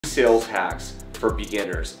sales hacks for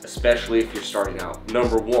beginners, especially if you're starting out.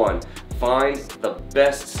 Number one, find the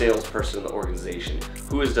best salesperson in the organization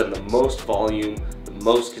who has done the most volume, the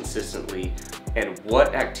most consistently, and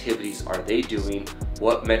what activities are they doing,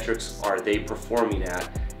 what metrics are they performing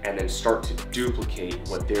at, and then start to duplicate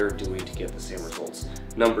what they're doing to get the same results.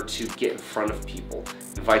 Number two, get in front of people.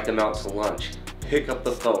 Invite them out to lunch. Pick up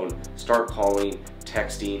the phone. Start calling,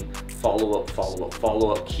 texting, follow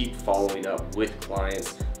up, keep following up with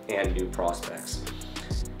clients and new prospects.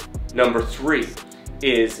 Number three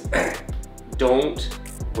is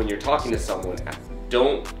when you're talking to someone,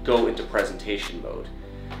 don't go into presentation mode.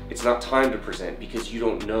 It's not time to present because you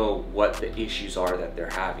don't know what the issues are that they're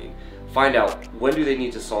having. Find out, when do they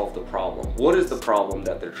need to solve the problem? What is the problem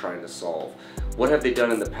that they're trying to solve? What have they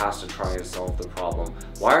done in the past to try and solve the problem?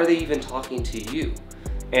 Why are they even talking to you?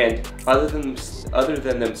 And other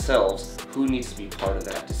than themselves, who needs to be part of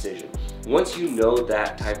that decision? Once you know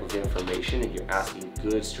that type of information and you're asking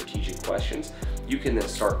good strategic questions, you can then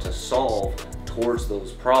start to solve towards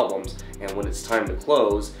those problems. And when it's time to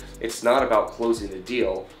close, it's not about closing the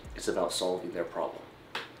deal, it's about solving their problem.